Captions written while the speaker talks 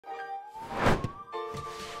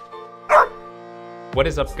What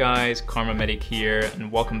is up guys, KharmaMedic here and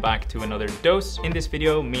welcome back to another dose. In this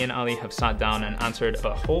video, me and Ali have sat down and answered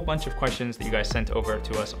a whole bunch of questions that you guys sent over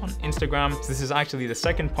to us on Instagram. So this is actually the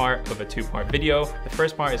second part of a two-part video. The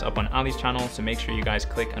first part is up on Ali's channel, so make sure you guys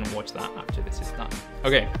click and watch that after this is done.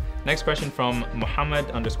 Okay, next question from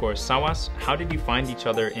Muhammad_Sawas. How did you find each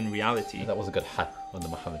other in reality? That was a good hat on the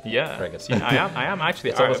Muhammad. Yeah, I am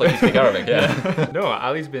actually. It's almost like you speak Arabic, yeah. No,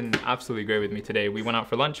 Ali's been absolutely great with me today. We went out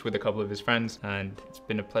for lunch with a couple of his friends and it's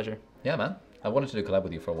been a pleasure. Yeah, man. I wanted to do a collab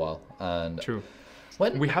with you for a while. And true.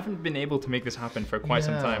 We haven't been able to make this happen for quite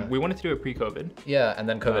some time. We wanted to do it pre-COVID. Yeah, and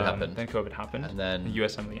then COVID happened. Then COVID happened. And then the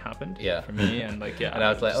USMLE happened. Yeah. For me and like, yeah. And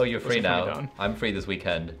I was like, oh, you're free now. I'm free this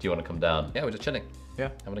weekend. Do you want to come down? Yeah, we're just chilling. Yeah.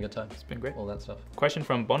 Having a good time. It's been great. All that stuff. Question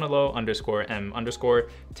from Bonolo_M_.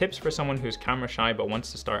 Tips for someone who's camera shy but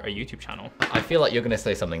wants to start a YouTube channel. I feel like you're going to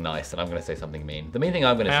say something nice and I'm going to say something mean. The main thing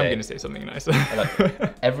I'm going to say... I'm going to say something nice.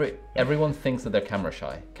 Like, everyone thinks that they're camera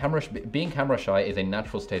shy. Being camera shy is a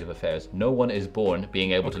natural state of affairs. No one is born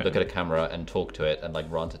being able to look at a camera and talk to it and like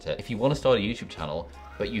rant at it. If you want to start a YouTube channel,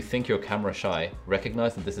 but you think you're camera shy,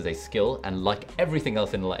 recognize that this is a skill, and like everything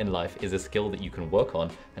else in life is a skill that you can work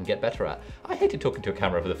on and get better at. I hated talking to a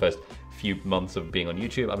camera for the first few months of being on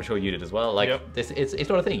YouTube. I'm sure you did as well. Like it's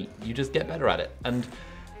not a thing. You just get better at it. And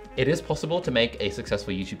it is possible to make a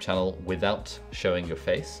successful YouTube channel without showing your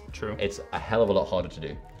face. True. It's a hell of a lot harder to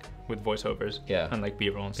do. With voiceovers, and like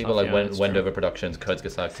B-roll and people stuff. Like Wendover Productions,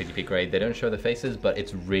 Kurzgesagt, CGP Grade, they don't show the faces, but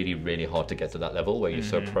it's really, really hard to get to that level where you're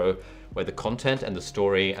so pro, where the content and the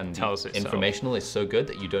story and the informational is so good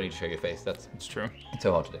that you don't need to show your face. It's true. It's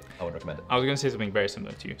so hard to do. I would recommend it. I was going to say something very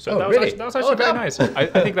similar to you. So that was actually very nice. I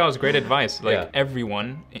think that was great advice. Like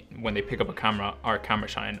everyone, when they pick up a camera, are camera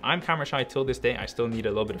shy. And I'm camera shy till this day. I still need a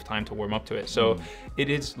little bit of time to warm up to it. So it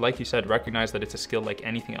is, like you said, recognize that it's a skill like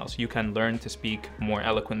anything else. You can learn to speak more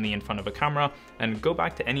eloquently in front of a camera, and go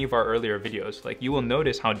back to any of our earlier videos. Like you will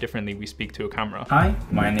notice how differently we speak to a camera. Hi,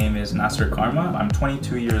 my name is Nasir Kharma. I'm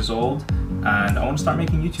 22 years old and I want to start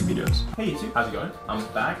making YouTube videos. Hey YouTube, how's it going? I'm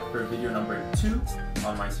back for video number 2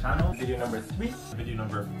 on my channel. Video number 3, video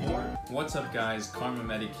number 4. What's up guys,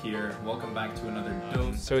 KharmaMedic here. Welcome back to another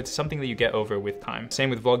dose. So it's something that you get over with time.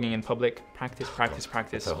 Same with vlogging in public. Practice, practice,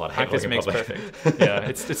 practice. So hard. Practice makes perfect. Yeah,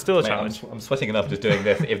 it's still a challenge. I'm sweating enough just doing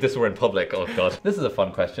this. If this were in public, oh god. This is a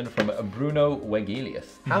fun question from Bruno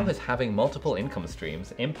Wegelius. How has having multiple income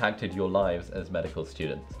streams impacted your lives as medical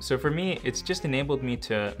students? So for me, it's just enabled me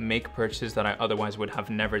to make purchases that I otherwise would have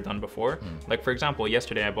never done before. Like for example,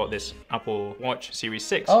 yesterday I bought this Apple Watch Series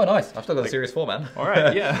 6. Oh nice, I've still got the Series 4, man. All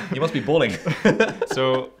right, yeah. You must be balling.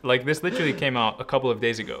 So like this literally came out a couple of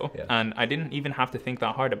days ago and I didn't even have to think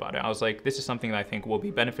that hard about it. I was like, this is something that I think will be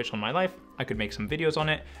beneficial in my life. I could make some videos on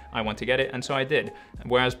it. I want to get it, and so I did.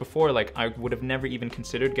 Whereas before, like I would have never even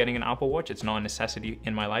considered getting an Apple Watch. It's not a necessity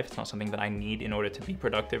in my life. It's not something that I need in order to be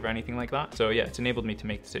productive or anything like that. So yeah, it's enabled me to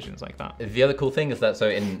make decisions like that. The other cool thing is that, so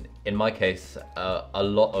in my case, a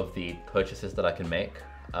lot of the purchases that I can make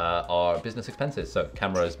are business expenses. So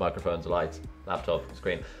cameras, microphones, lights, laptop,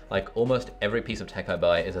 screen. Like almost every piece of tech I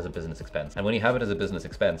buy is as a business expense. And when you have it as a business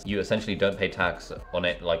expense, you essentially don't pay tax on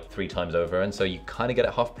it like 3 times over. And so you kind of get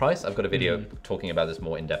it half price. I've got a video talking about this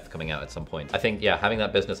more in depth coming out at some point. I think, yeah, having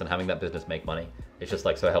that business and having that business make money, it's just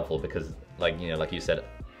like so helpful because like, you know, like you said,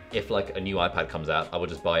 if like a new iPad comes out, I will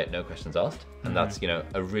just buy it, no questions asked. And that's, you know,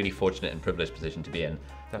 a really fortunate and privileged position to be in,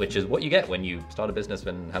 which is what you get when you start a business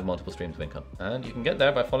and have multiple streams of income. And you can get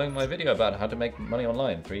there by following my video about how to make money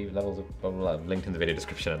online. 3 levels of blah, blah, blah, linked in the video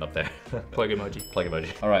description and up there. Plug emoji. Plug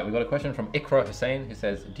emoji. All right, we've got a question from Ikra Hussein who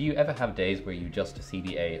says, do you ever have days where you just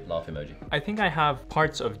CBA laugh emoji? I think I have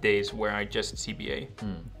parts of days where I just CBA.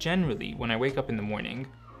 Generally, when I wake up in the morning,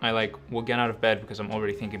 I will get out of bed because I'm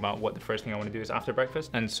already thinking about what the first thing I want to do is after breakfast.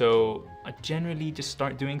 And so I generally just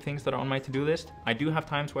start doing things that are on my to-do list. I do have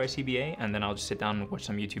times where I CBA and then I'll just sit down and watch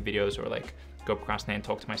some YouTube videos or like go procrastinate and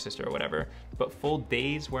talk to my sister or whatever. But full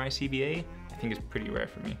days where I CBA, I think is pretty rare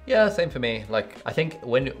for me. Yeah, same for me. Like, I think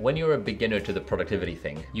when you're a beginner to the productivity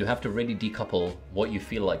thing, you have to really decouple what you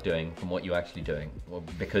feel like doing from what you're actually doing. Well,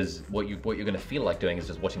 because what you're gonna feel like doing is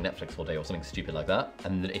just watching Netflix all day or something stupid like that.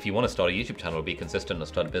 And if you want to start a YouTube channel or be consistent or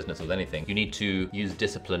start a business with anything, you need to use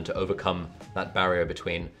discipline to overcome that barrier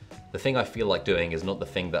between the thing I feel like doing is not the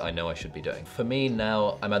thing that I know I should be doing. For me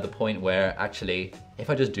now, I'm at the point where actually, if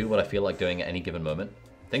I just do what I feel like doing at any given moment,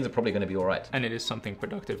 things are probably going to be all right. And it is something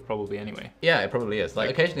productive probably anyway. Yeah, it probably is. Like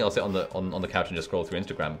occasionally I'll sit on the couch and just scroll through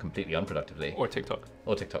Instagram completely unproductively. Or TikTok.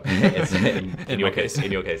 Or TikTok. It's in your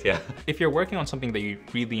case, yeah. If you're working on something that you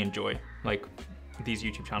really enjoy, like these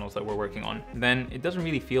YouTube channels that we're working on, then it doesn't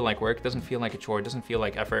really feel like work, it doesn't feel like a chore, it doesn't feel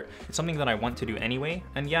like effort. It's something that I want to do anyway.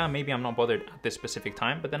 And yeah, maybe I'm not bothered at this specific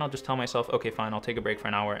time, but then I'll just tell myself, okay, fine, I'll take a break for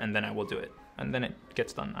an hour and then I will do it. And then it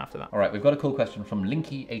gets done after that. All right, we've got a cool question from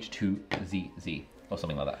LinkyH2ZZ or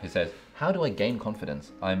something like that, who says, how do I gain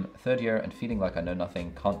confidence? I'm third year and feeling like I know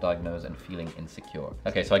nothing, can't diagnose and feeling insecure.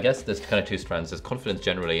 Okay, so I guess there's kind of two strands. There's confidence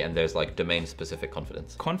generally and there's like domain specific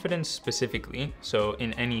confidence. Confidence specifically, so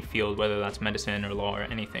in any field, whether that's medicine or law or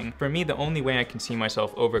anything, for me, the only way I can see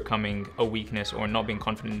myself overcoming a weakness or not being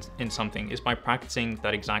confident in something is by practicing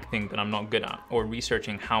that exact thing that I'm not good at or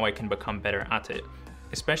researching how I can become better at it.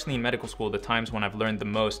 Especially in medical school, the times when I've learned the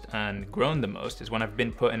most and grown the most is when I've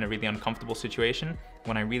been put in a really uncomfortable situation,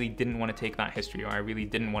 when I really didn't want to take that history or I really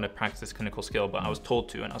didn't want to practice this clinical skill, but I was told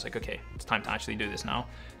to, and I was like, okay, it's time to actually do this now.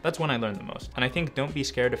 That's when I learned the most. And I think don't be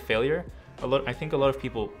scared of failure. I think a lot of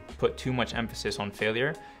people put too much emphasis on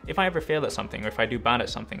failure. If I ever fail at something or if I do bad at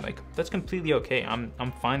something, like that's completely okay.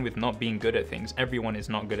 I'm fine with not being good at things. Everyone is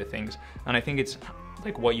not good at things. And I think it's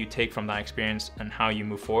like what you take from that experience and how you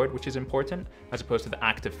move forward, which is important, as opposed to the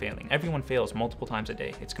act of failing. Everyone fails multiple times a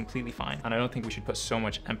day. It's completely fine. And I don't think we should put so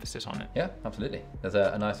much emphasis on it. Yeah, absolutely. There's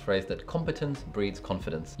a nice phrase that competence breeds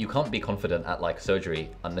confidence. You can't be confident at like surgery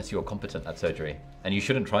unless you're competent at surgery. And you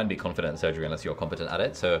shouldn't try and be confident at surgery unless you're competent at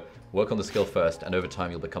it. So work on the skill first and over time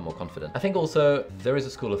you'll become more confident. I think also there is a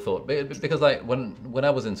school of thought, because like when I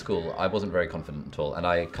was in school, I wasn't very confident at all. And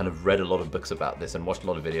I kind of read a lot of books about this and watched a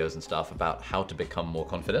lot of videos and stuff about how to become more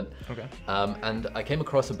confident. Okay. And I came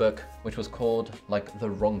across a book which was called like The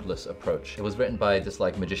Wrongless Approach. It was written by this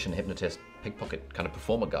like magician, hypnotist, pickpocket kind of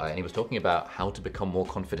performer guy, and he was talking about how to become more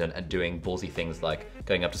confident at doing ballsy things like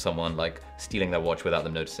going up to someone, like stealing their watch without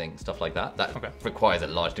them noticing, stuff like that. That requires a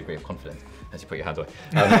large degree of confidence, as you put your hands away.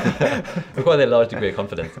 Requires a large degree of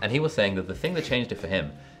confidence. And he was saying that the thing that changed it for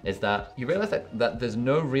him is that you realize that there's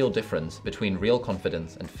no real difference between real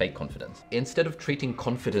confidence and fake confidence. Instead of treating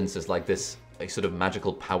confidence as like this sort of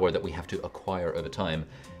magical power that we have to acquire over time,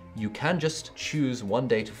 you can just choose one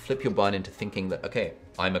day to flip your mind into thinking that, okay,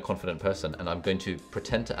 I'm a confident person and I'm going to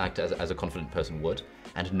pretend to act as a confident person would,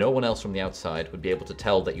 and no one else from the outside would be able to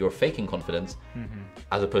tell that you're faking confidence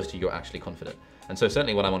as opposed to you're actually confident. And so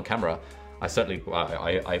certainly when I'm on camera, I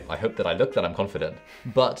hope that I look that I'm confident,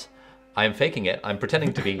 but I am faking it. I'm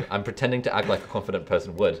pretending to act like a confident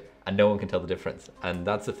person would, and no one can tell the difference. And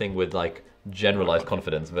that's the thing with like generalized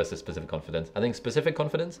confidence versus specific confidence. I think specific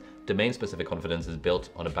confidence, domain-specific confidence is built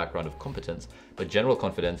on a background of competence, but general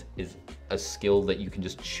confidence is a skill that you can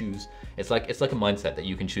just choose. It's like a mindset that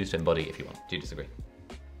you can choose to embody if you want. Do you disagree?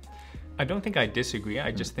 I don't think I disagree.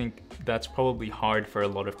 I just think that's probably hard for a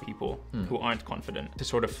lot of people who aren't confident to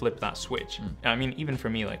sort of flip that switch. I mean, even for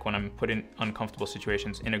me, like when I'm put in uncomfortable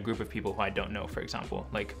situations in a group of people who I don't know, for example,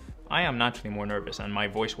 like I am naturally more nervous and my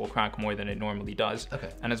voice will crack more than it normally does. Okay.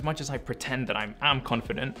 And as much as I pretend that I am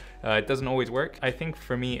confident, it doesn't always work. I think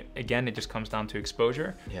for me, again, it just comes down to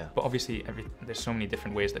exposure. Yeah. But obviously, there's so many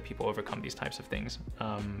different ways that people overcome these types of things.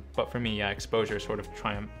 But for me, yeah, exposure sort of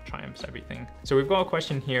triumphs everything. So we've got a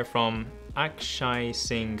question here from Akshai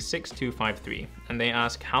Singh 6253, and they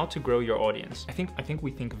ask how to grow your audience. I think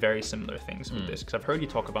we think very similar things with this, because I've heard you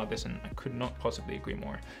talk about this and I could not possibly agree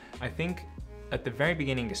more. I think at the very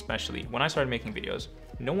beginning, especially when I started making videos,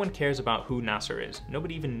 no one cares about who Nasir is.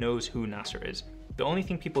 Nobody even knows who Nasir is. The only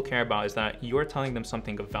thing people care about is that you're telling them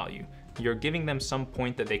something of value. You're giving them some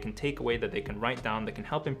point that they can take away, that they can write down, that can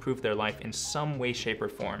help improve their life in some way, shape, or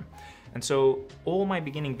form. And so all my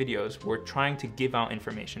beginning videos were trying to give out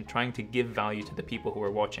information, trying to give value to the people who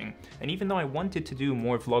were watching. And even though I wanted to do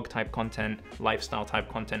more vlog type content, lifestyle type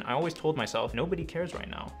content, I always told myself, nobody cares right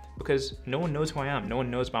now, because no one knows who I am. No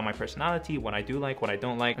one knows about my personality, what I do like, what I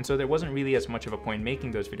don't like. And so there wasn't really as much of a point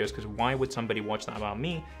making those videos, because why would somebody watch that about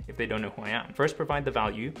me if they don't know who I am? First, provide the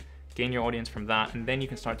value, gain your audience from that, and then you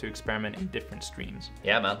can start to experiment in different streams.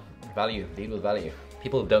 Yeah, man. Value. Lead with value.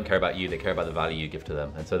 People don't care about you, they care about the value you give to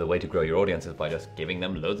them. And so the way to grow your audience is by just giving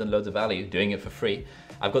them loads and loads of value, doing it for free.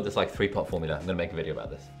 I've got this like 3-part formula. I'm gonna make a video about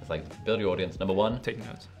this. It's like build your audience. Number 1, take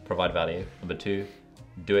notes. Provide value. Number 2,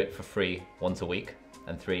 do it for free once a week.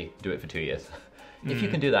 And 3, do it for 2 years. If you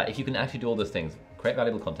can do that, if you can actually do all those things, create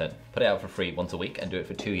valuable content, put it out for free once a week and do it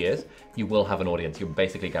for 2 years, you will have an audience. You're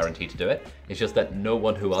basically guaranteed to do it. It's just that no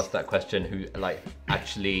one who asks that question who like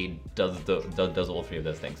actually does all 3 of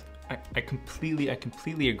those things. I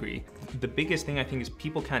completely agree. The biggest thing I think is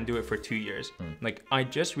people can't do it for 2 years. Like I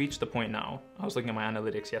just reached the point now, I was looking at my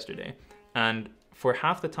analytics yesterday, and for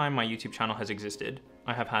half the time my YouTube channel has existed,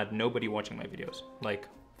 I have had nobody watching my videos, like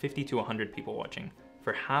 50 to 100 people watching.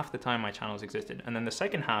 for half the time my channel's existed. And then the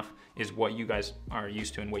second half is what you guys are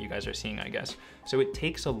used to and what you guys are seeing, I guess. So it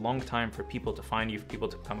takes a long time for people to find you, for people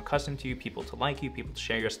to become accustomed to you, people to like you, people to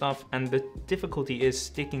share your stuff. And the difficulty is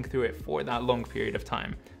sticking through it for that long period of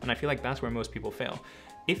time. And I feel like that's where most people fail.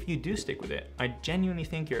 If you do stick with it, I genuinely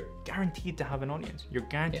think you're guaranteed to have an audience. You're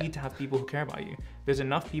guaranteed to have people who care about you. There's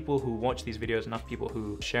enough people who watch these videos, enough people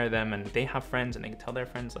who share them, and they have friends and they can tell their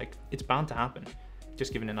friends, like, it's bound to happen.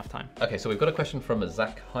 Just given enough time. Okay, so we've got a question from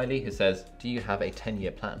Zach Hiley who says, do you have a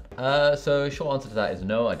 10-year plan? So short answer to that is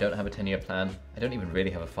no, I don't have a 10-year plan. I don't even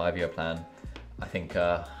really have a 5-year plan. I think...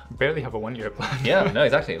 barely have a 1-year plan. Yeah, no,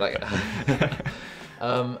 exactly. Like,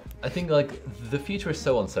 I think like the future is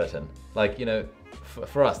so uncertain. Like, you know,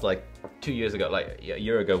 for us, like 2 years ago, like a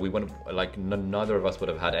year ago, we wouldn't, like neither of us would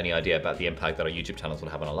have had any idea about the impact that our YouTube channels would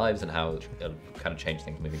have on our lives and how it'll kind of change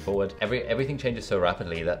things moving forward. Everything changes so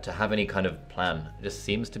rapidly that to have any kind of plan just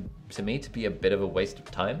seems to me to be a bit of a waste of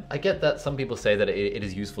time. I get that some people say that it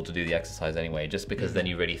is useful to do the exercise anyway, just because then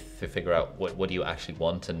you really figure out what do you actually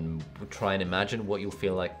want and try and imagine what you'll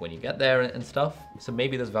feel like when you get there and stuff. So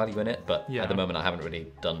maybe there's value in it, but at the moment I haven't really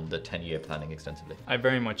done the 10-year planning extensively. I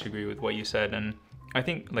very much agree with what you said, and I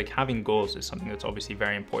think like having goals is something that's obviously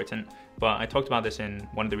very important, but I talked about this in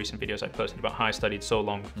one of the recent videos I posted about how I studied so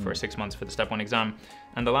long for 6 months for the Step 1 exam.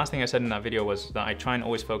 And the last thing I said in that video was that I try and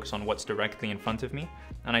always focus on what's directly in front of me.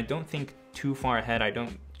 And I don't think too far ahead. I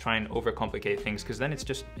don't try and overcomplicate things, because then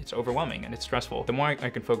it's overwhelming and it's stressful. The more I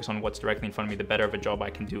can focus on what's directly in front of me, the better of a job I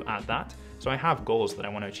can do at that. So I have goals that I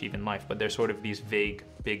want to achieve in life, but they're sort of these vague,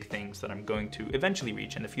 big things that I'm going to eventually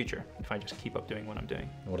reach in the future if I just keep up doing what I'm doing.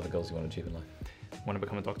 What are the goals you want to achieve in life? Want to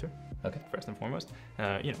become a doctor, okay, first and foremost.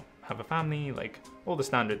 You know, have a family, like all the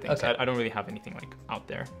standard things. Okay. I don't really have anything like out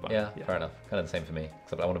there. But yeah, fair enough. Kind of the same for me,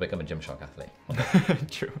 except I want to become a Gymshark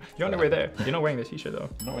athlete. True. Your underwear there. You're not wearing the t-shirt though.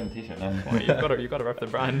 I'm not wearing the t-shirt, no. Well, you've got to rep the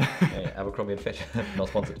brand. Yeah, Abercrombie and Fitch, not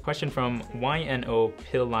sponsored. Question from YNO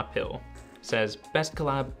Pill La Pill says, best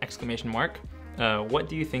collab, exclamation mark. What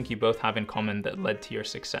do you think you both have in common that led to your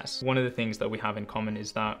success? One of the things that we have in common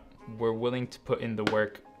is that we're willing to put in the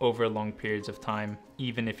work over long periods of time,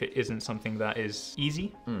 even if it isn't something that is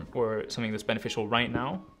easy or something that's beneficial right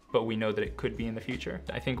now, but we know that it could be in the future.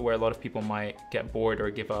 I think where a lot of people might get bored or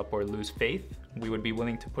give up or lose faith, we would be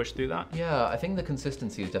willing to push through that. Yeah, I think the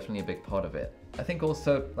consistency is definitely a big part of it. I think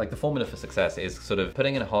also, like, the formula for success is sort of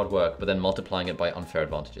putting in hard work, but then multiplying it by unfair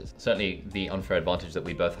advantages. Certainly the unfair advantage that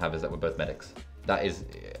we both have is that we're both medics. That is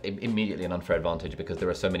immediately an unfair advantage because there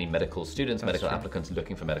are so many medical students, medical applicants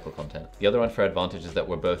looking for medical content. The other unfair advantage is that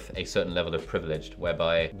we're both a certain level of privileged,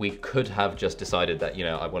 whereby we could have just decided that, you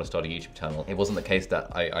know, I want to start a YouTube channel. It wasn't the case that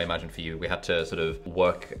I imagine for you. We had to sort of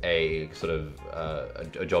work a sort of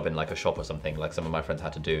a job in like a shop or something, like some of my friends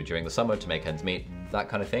had to do during the summer to make ends meet, that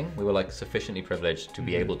kind of thing. We were like sufficiently privileged to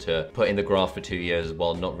be able to put in the graft for 2 years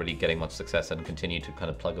while not really getting much success and continue to kind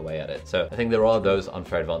of plug away at it. So I think there are those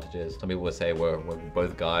unfair advantages. Some people would say we're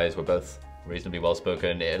both guys, we're both reasonably well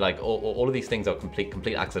spoken. Like all of these things are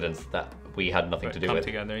complete accidents that we had nothing to do with.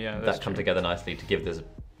 Together, yeah, that come together nicely to give this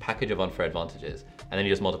package of unfair advantages, and then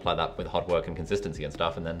you just multiply that with hard work and consistency and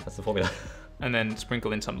stuff, and then that's the formula. And then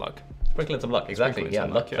sprinkle in some luck. Sprinkle in some luck, exactly. Yeah,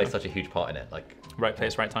 luck plays yeah. such a huge part in it. Like right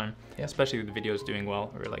place, right time. Yeah. Especially with the videos doing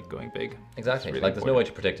well or like going big. Exactly. Really like there's no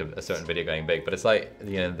important. way to predict a certain video going big, but it's like,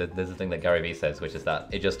 you know, there's a thing that Gary Vee says, which is that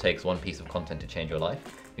it just takes one piece of content to change your life.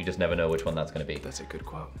 You just never know which one that's going to be. That's a good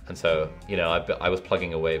quote. And so, you know, I was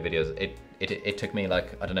plugging away videos. It took me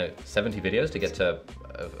like, I don't know, 70 videos to get to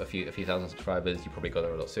a few thousand subscribers. You probably got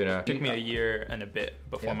there a lot sooner. It took me a year and a bit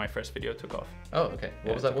before my first video took off. Oh, okay.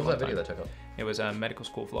 What was that video that took off? It was a medical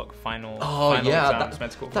school vlog, final yeah, exams,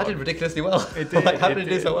 med school vlog. That did ridiculously well. It did. Like, how did it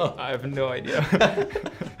do so well? I have no idea.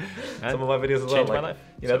 Some of my videos as well, changed like, my life.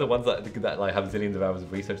 you know, the ones that like have zillions of hours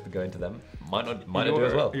of research that go into them, might not do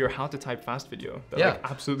as well. Your how to type fast video that yeah,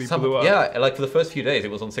 like absolutely blew up. Yeah, like for the first few days,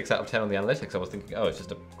 it was on 6 out of 10 on the analytics. I was thinking, oh, it's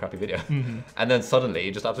just a crappy video, and then suddenly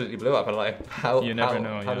it just absolutely blew up. And I'm like, how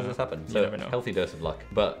does this happen? So, you never know. Healthy dose of luck,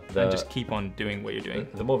 but and just keep on doing what you're doing.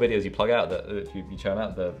 The more videos you plug out, that you churn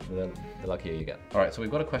out, the luckier you get. All right, so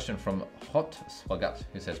we've got a question from Hot Swagat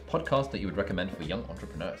who says, podcast that you would recommend for young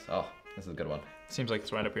entrepreneurs. Oh, this is a good one. Seems like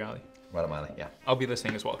it's right up your alley. Right up my alley, yeah. I'll be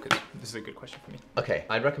listening as well because this is a good question for me. Okay,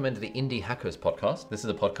 I'd recommend the Indie Hackers podcast. This is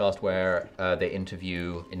a podcast where they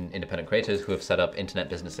interview independent creators who have set up internet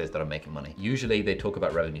businesses that are making money. Usually they talk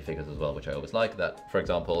about revenue figures as well, which I always like. That, for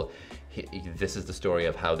example, this is the story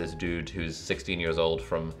of how this dude who's 16 years old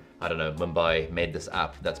from I don't know, Mumbai made this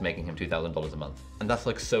app that's making him $2,000 a month. And that's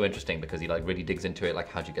like so interesting because he like really digs into it, like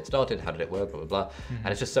how'd you get started, how did it work, blah, blah, blah.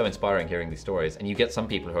 And it's just so inspiring hearing these stories. And you get some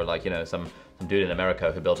people who are like, you know, some dude in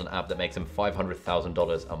America who built an app that makes him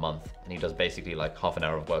 $500,000 a month. And he does basically like half an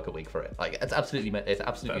hour of work a week for it. Like it's absolutely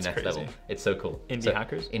That's next crazy. level. It's so cool. Indie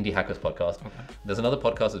Hackers? Indie Hackers podcast. Okay. There's another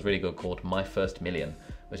podcast that's really good called My First Million,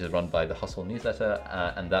 which is run by the Hustle newsletter,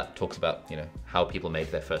 and that talks about, you know, how people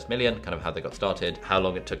made their first million, kind of how they got started, how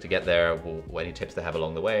long it took to get there, any tips they have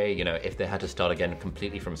along the way. You know, if they had to start again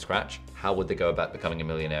completely from scratch, how would they go about becoming a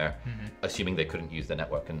millionaire, assuming they couldn't use their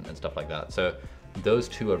network and stuff like that. So those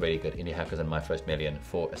two are really good, Indie Hackers and My First Million,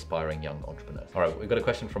 for aspiring young entrepreneurs. All right, we've got a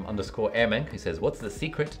question from _airmen who says, what's the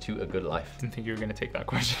secret to a good life? I didn't think you were going to take that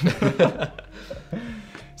question.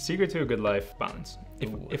 Secret to a good life, balance.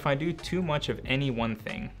 If I do too much of any one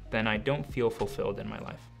thing, then I don't feel fulfilled in my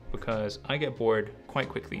life because I get bored quite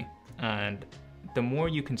quickly. And the more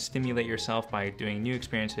you can stimulate yourself by doing new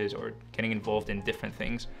experiences or getting involved in different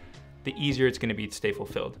things, the easier it's going to be to stay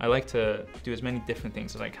fulfilled. I like to do as many different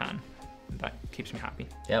things as I can. That keeps me happy.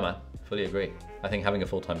 Yeah, man, fully agree. I think having a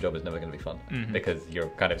full-time job is never going to be fun because you're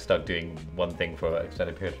kind of stuck doing one thing for an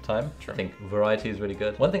extended period of time. Sure. I think variety is really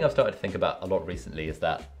good. One thing I've started to think about a lot recently is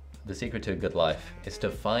that the secret to a good life is to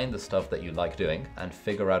find the stuff that you like doing and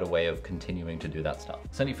figure out a way of continuing to do that stuff.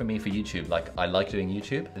 Certainly for me, for YouTube, like I like doing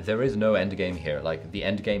YouTube. There is no end game here. Like the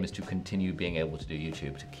end game is to continue being able to do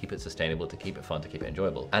YouTube, to keep it sustainable, to keep it fun, to keep it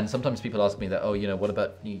enjoyable. And sometimes people ask me that, oh, you know, what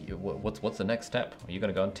about, what's the next step? Are you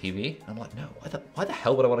gonna go on TV? And I'm like, no, why the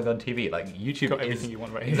hell would I wanna go on TV? Like YouTube Got is everything you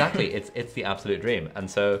want right here. Exactly, it's the absolute dream. And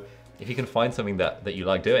so if you can find something that you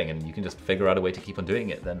like doing and you can just figure out a way to keep on doing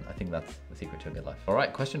it, then I think that's the secret to a good life. All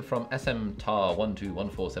right, question from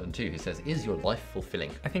SMTAR121472 who says, is your life fulfilling?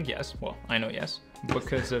 I think yes. Well, I know yes.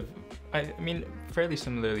 Because of, I mean, fairly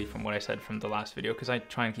similarly from what I said from the last video, because I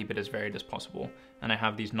try and keep it as varied as possible. And I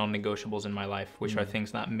have these non-negotiables in my life, which are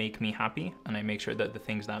things that make me happy. And I make sure that the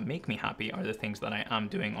things that make me happy are the things that I am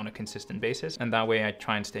doing on a consistent basis. And that way I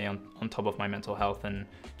try and stay on top of my mental health and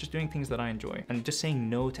just doing things that I enjoy. And just saying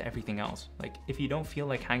no to everything else. Like if you don't feel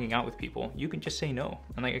like hanging out with people, you can just say no.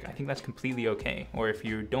 And like, I think that's completely okay. Or if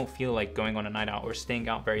you don't feel like going on a night out or staying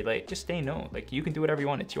out very late, just say no. Like you can do whatever you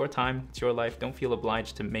want. It's your time, it's your life. Don't feel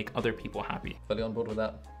obliged to make other people happy. Fully on board with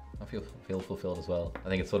that. I feel fulfilled as well. I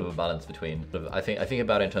think it's sort of a balance between, I think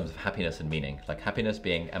about it in terms of happiness and meaning. Like happiness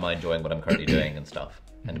being, am I enjoying what I'm currently doing and stuff?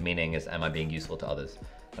 And meaning is, am I being useful to others?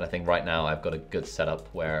 And I think right now I've got a good setup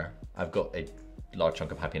where I've got a large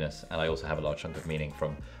chunk of happiness and I also have a large chunk of meaning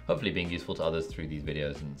from hopefully being useful to others through these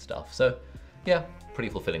videos and stuff. So yeah, pretty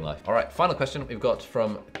fulfilling life. All right, final question we've got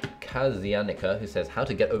from Kazianika who says, how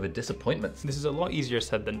to get over disappointments. This is a lot easier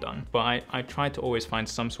said than done, but I try to always find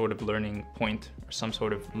some sort of learning point or some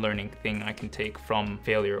sort of learning thing I can take from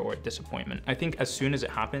failure or disappointment. I think as soon as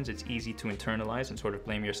it happens, it's easy to internalize and sort of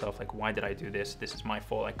blame yourself, like, why did I do this? This is my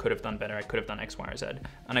fault. I could have done better. I could have done X, Y, or Z.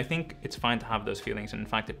 And I think it's fine to have those feelings. And in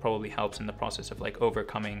fact, it probably helps in the process of like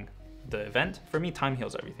overcoming the event. For me, time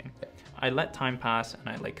heals everything. I let time pass and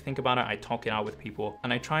I like think about it, I talk it out with people,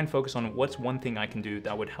 and I try and focus on what's one thing I can do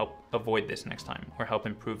that would help avoid this next time or help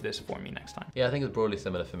improve this for me next time. Yeah, I think it's broadly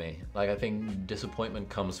similar for me. Like I think disappointment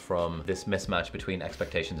comes from this mismatch between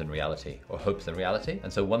expectations and reality, or hopes and reality.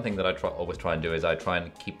 And so one thing that I always try and do is I try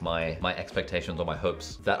and keep my expectations or my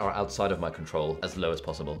hopes that are outside of my control as low as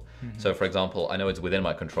possible. So for example, I know it's within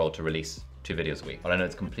my control to release 2 videos a week, but I know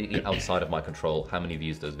it's completely outside of my control how many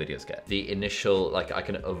views those videos get. The initial, like I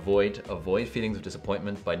can avoid feelings of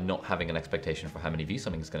disappointment by not having an expectation for how many views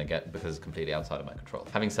something is going to get because it's completely outside of my control.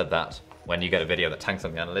 Having said that, when you get a video that tanks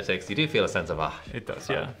on the analytics, you do feel a sense of, it does,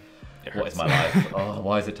 yeah. What is my life? Oh,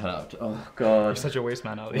 why is it 10 out? Oh God. You're such a waste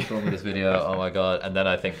man, Ali. What's wrong with this video? Oh my God. And then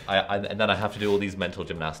I think, and then I have to do all these mental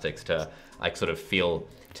gymnastics to like sort of feel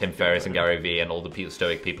Tim Ferriss and Gary Vee and all the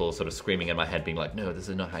stoic people sort of screaming in my head being like, no, this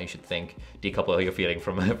is not how you should think. Decouple how you're feeling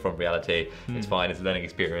from reality. It's fine, it's a learning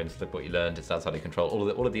experience. Look what you learned, it's outside your control.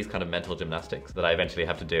 All of these kind of mental gymnastics that I eventually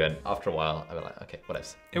have to do. And after a while, I'm like, okay, what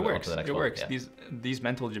else? It works, it works. Yeah. These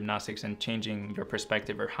mental gymnastics and changing your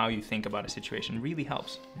perspective or how you think about a situation really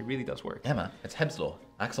helps. It really does work. Yeah, man, it's Hebb's law.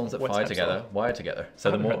 Axons that What's fire Hebb's together, law? wire together. So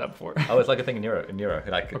I the haven't more heard that before. Oh, it's like a thing in neuro.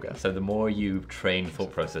 Like, okay. So the more you train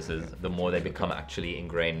thought processes, the more they become actually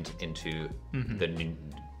ingrained into the new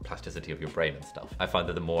plasticity of your brain and stuff. I find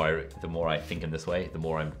that the more I think in this way, the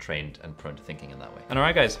more I'm trained and prone to thinking in that way. And all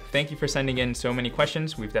right, guys, thank you for sending in so many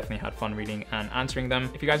questions. We've definitely had fun reading and answering them.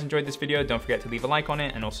 If you guys enjoyed this video, don't forget to leave a like on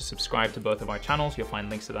it and also subscribe to both of our channels. You'll find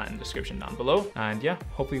links to that in the description down below. And yeah,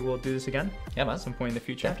 hopefully we'll do this again. Yeah, man. At some point in the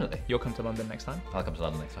future. Definitely. You'll come to London next time. I'll come to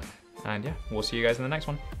London next time. And yeah, we'll see you guys in the next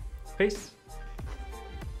one. Peace.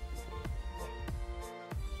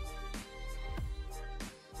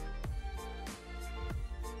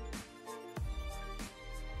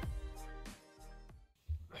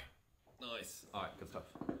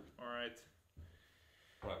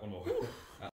 One more.